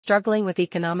Struggling with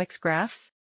economics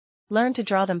graphs? Learn to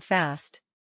draw them fast.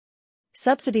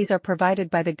 Subsidies are provided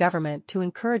by the government to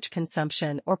encourage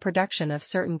consumption or production of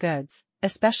certain goods,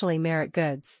 especially merit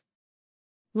goods.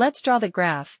 Let's draw the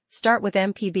graph. Start with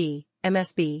MPB,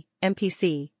 MSB,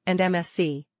 MPC, and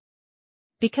MSC.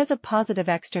 Because of positive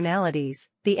externalities,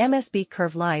 the MSB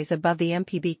curve lies above the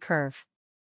MPB curve.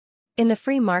 In the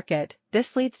free market,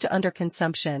 this leads to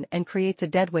underconsumption and creates a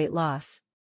deadweight loss.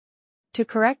 To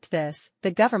correct this,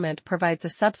 the government provides a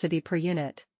subsidy per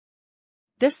unit.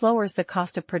 This lowers the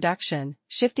cost of production,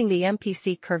 shifting the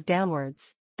MPC curve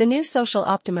downwards. The new social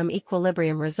optimum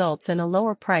equilibrium results in a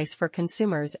lower price for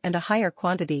consumers and a higher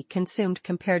quantity consumed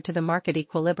compared to the market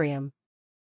equilibrium.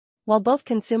 While both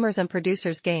consumers and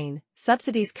producers gain,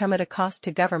 subsidies come at a cost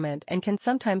to government and can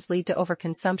sometimes lead to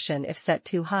overconsumption if set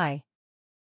too high.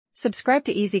 Subscribe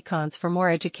to EasyCons for more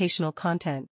educational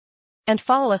content. And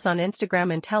follow us on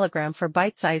Instagram and Telegram for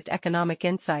bite-sized economic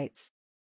insights.